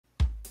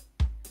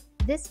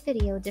This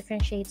video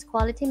differentiates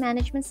quality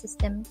management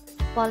system,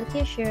 quality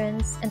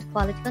assurance, and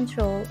quality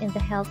control in the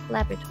health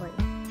laboratory.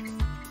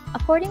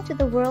 According to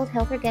the World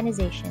Health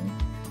Organization,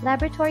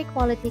 laboratory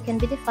quality can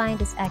be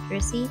defined as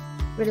accuracy,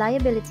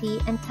 reliability,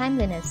 and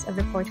timeliness of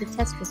reported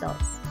test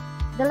results.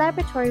 The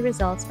laboratory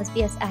results must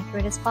be as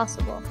accurate as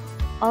possible.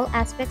 All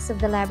aspects of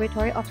the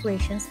laboratory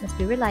operations must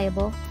be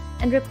reliable,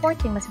 and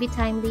reporting must be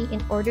timely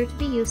in order to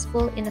be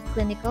useful in a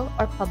clinical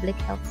or public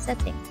health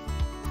setting.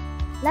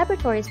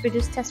 Laboratories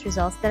produce test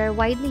results that are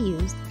widely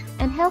used,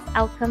 and health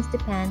outcomes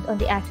depend on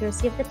the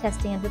accuracy of the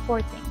testing and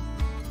reporting.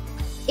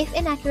 If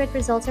inaccurate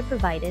results are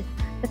provided,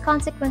 the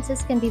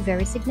consequences can be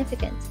very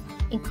significant,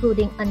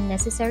 including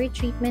unnecessary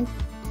treatment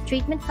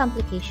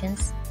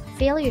complications,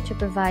 failure to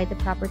provide the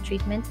proper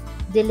treatment,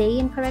 delay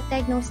in correct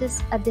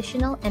diagnosis,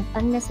 additional and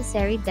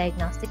unnecessary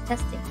diagnostic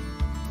testing.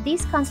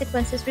 These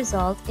consequences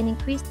result in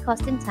increased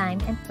cost in time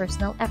and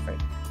personal effort,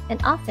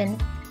 and often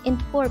in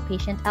poor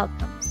patient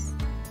outcomes.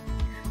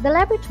 The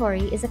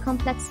laboratory is a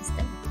complex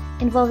system,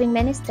 involving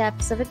many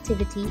steps of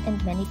activity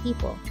and many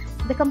people.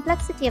 The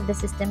complexity of the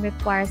system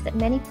requires that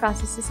many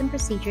processes and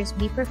procedures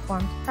be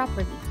performed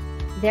properly.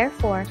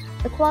 Therefore,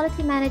 the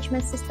quality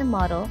management system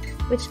model,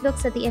 which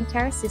looks at the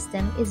entire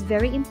system, is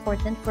very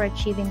important for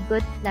achieving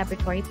good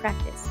laboratory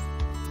practice.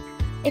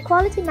 A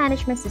quality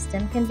management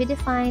system can be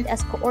defined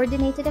as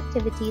coordinated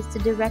activities to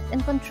direct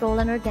and control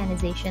an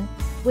organization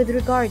with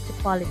regard to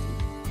quality.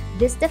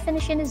 This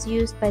definition is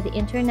used by the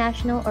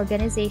International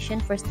Organization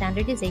for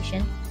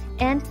Standardization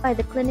and by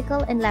the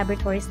Clinical and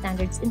Laboratory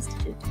Standards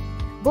Institute.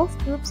 Both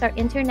groups are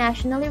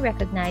internationally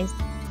recognized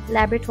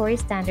laboratory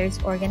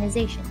standards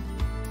organizations.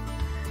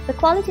 The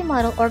quality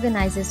model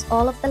organizes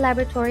all of the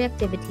laboratory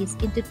activities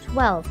into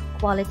 12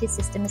 quality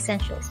system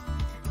essentials.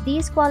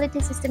 These quality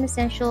system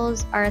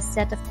essentials are a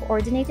set of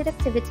coordinated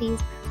activities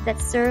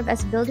that serve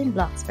as building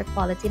blocks for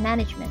quality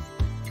management.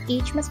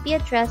 Each must be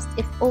addressed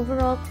if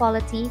overall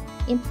quality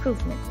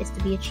improvement is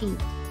to be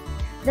achieved.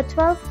 The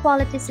 12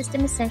 quality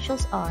system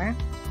essentials are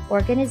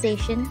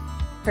organization,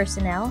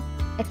 personnel,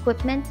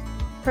 equipment,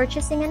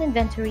 purchasing and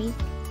inventory,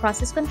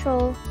 process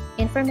control,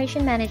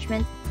 information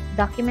management,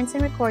 documents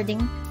and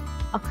recording,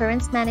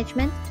 occurrence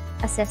management,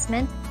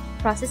 assessment,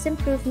 process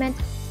improvement,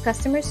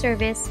 customer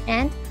service,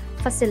 and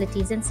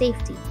facilities and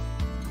safety.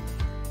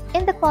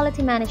 In the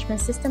quality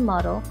management system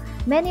model,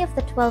 many of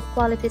the 12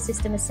 quality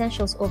system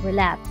essentials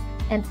overlap,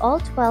 and all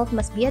 12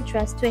 must be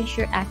addressed to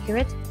ensure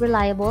accurate,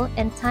 reliable,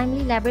 and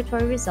timely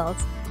laboratory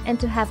results and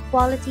to have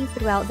quality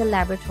throughout the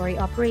laboratory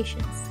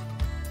operations.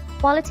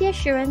 Quality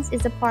assurance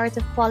is a part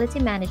of quality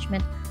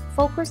management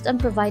focused on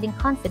providing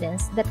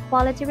confidence that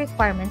quality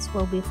requirements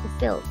will be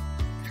fulfilled.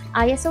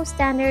 ISO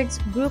standards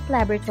group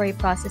laboratory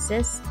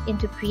processes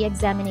into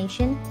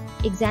pre-examination,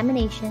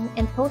 examination,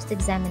 and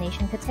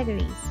post-examination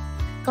categories.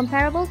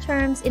 Comparable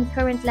terms in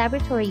current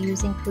laboratory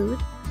use include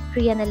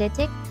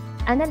pre-analytic,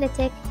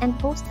 analytic, and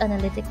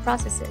post-analytic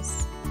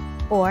processes,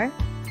 or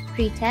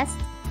pre-test,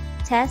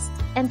 test,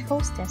 and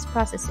post-test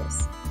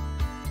processes.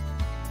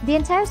 The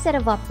entire set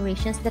of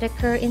operations that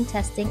occur in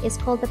testing is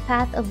called the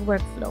path of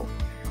workflow.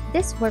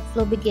 This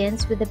workflow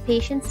begins with the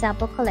patient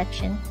sample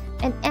collection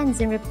and ends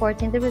in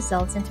reporting the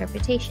results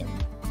interpretation.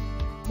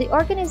 The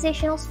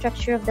organizational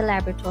structure of the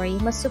laboratory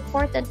must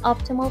support an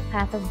optimal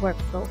path of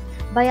workflow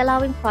by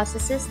allowing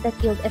processes that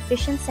yield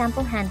efficient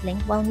sample handling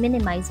while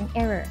minimizing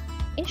error.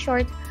 In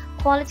short,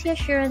 quality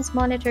assurance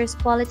monitors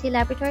quality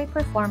laboratory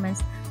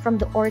performance from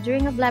the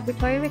ordering of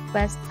laboratory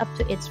requests up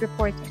to its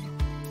reporting.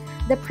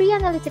 The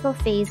pre-analytical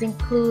phase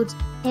includes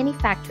any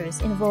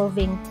factors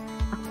involving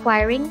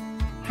acquiring,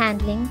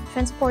 handling,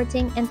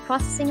 transporting, and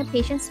processing a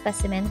patient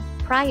specimen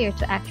prior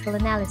to actual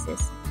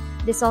analysis.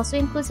 This also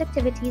includes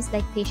activities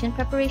like patient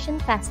preparation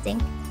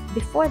fasting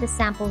before the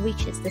sample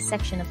reaches the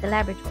section of the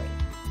laboratory.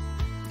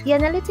 The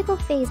analytical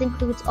phase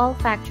includes all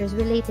factors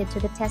related to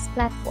the test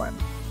platform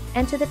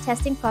and to the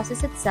testing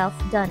process itself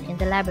done in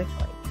the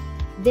laboratory.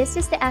 This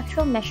is the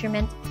actual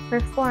measurement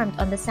performed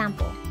on the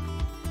sample.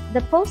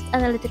 The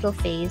post-analytical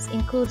phase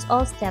includes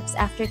all steps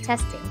after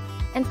testing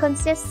and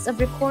consists of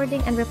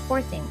recording and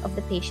reporting of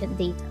the patient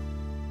data.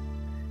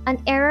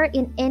 An error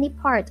in any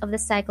part of the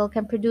cycle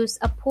can produce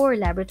a poor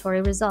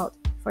laboratory result.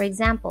 For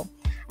example,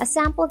 a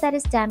sample that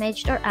is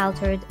damaged or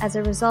altered as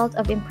a result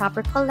of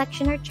improper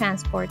collection or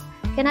transport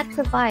cannot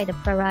provide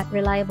a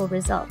reliable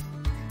result.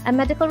 A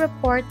medical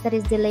report that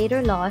is delayed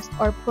or lost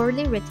or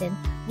poorly written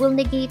will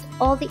negate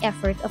all the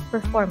effort of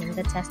performing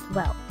the test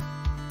well.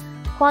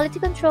 Quality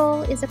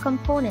control is a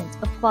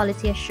component of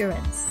quality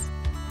assurance,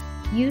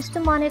 used to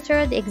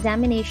monitor the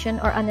examination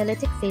or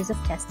analytic phase of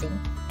testing,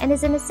 and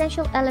is an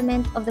essential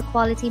element of the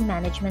quality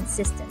management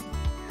system.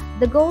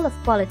 The goal of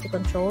quality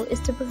control is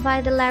to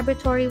provide the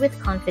laboratory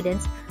with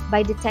confidence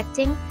by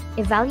detecting,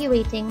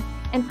 evaluating,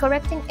 and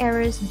correcting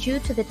errors due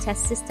to the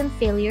test system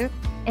failure,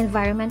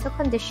 environmental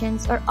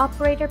conditions, or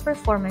operator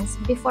performance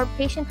before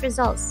patient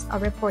results are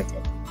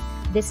reported.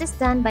 This is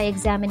done by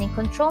examining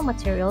control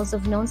materials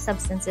of known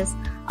substances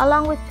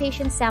along with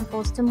patient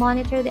samples to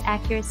monitor the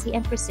accuracy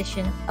and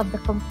precision of the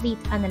complete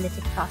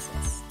analytic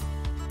process.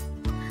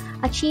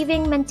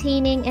 Achieving,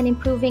 maintaining, and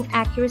improving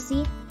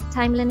accuracy,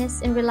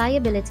 timeliness, and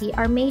reliability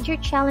are major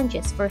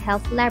challenges for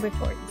health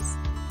laboratories.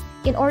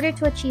 In order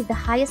to achieve the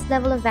highest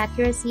level of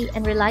accuracy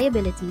and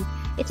reliability,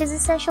 it is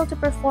essential to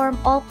perform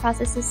all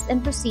processes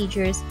and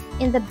procedures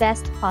in the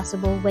best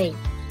possible way.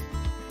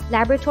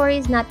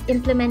 Laboratories not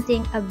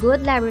implementing a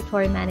good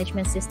laboratory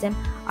management system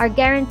are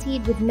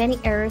guaranteed with many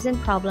errors and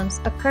problems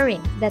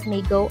occurring that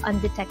may go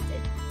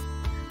undetected.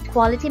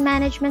 Quality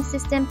management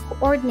system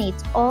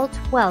coordinates all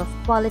 12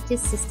 quality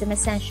system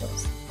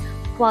essentials.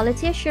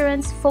 Quality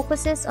assurance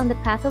focuses on the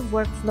path of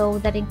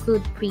workflow that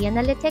include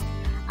pre-analytic,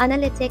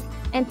 analytic,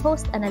 and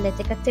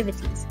post-analytic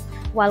activities,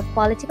 while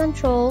quality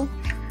control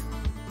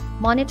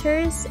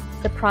monitors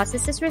the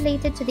processes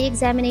related to the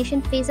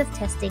examination phase of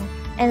testing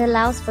and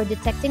allows for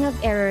detecting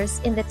of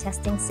errors in the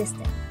testing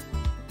system.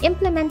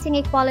 Implementing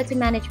a quality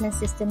management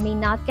system may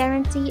not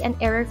guarantee an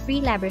error-free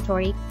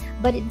laboratory,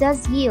 but it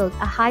does yield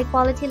a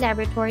high-quality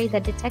laboratory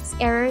that detects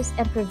errors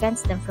and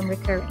prevents them from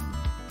recurring.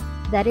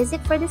 That is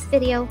it for this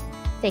video.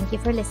 Thank you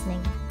for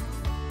listening.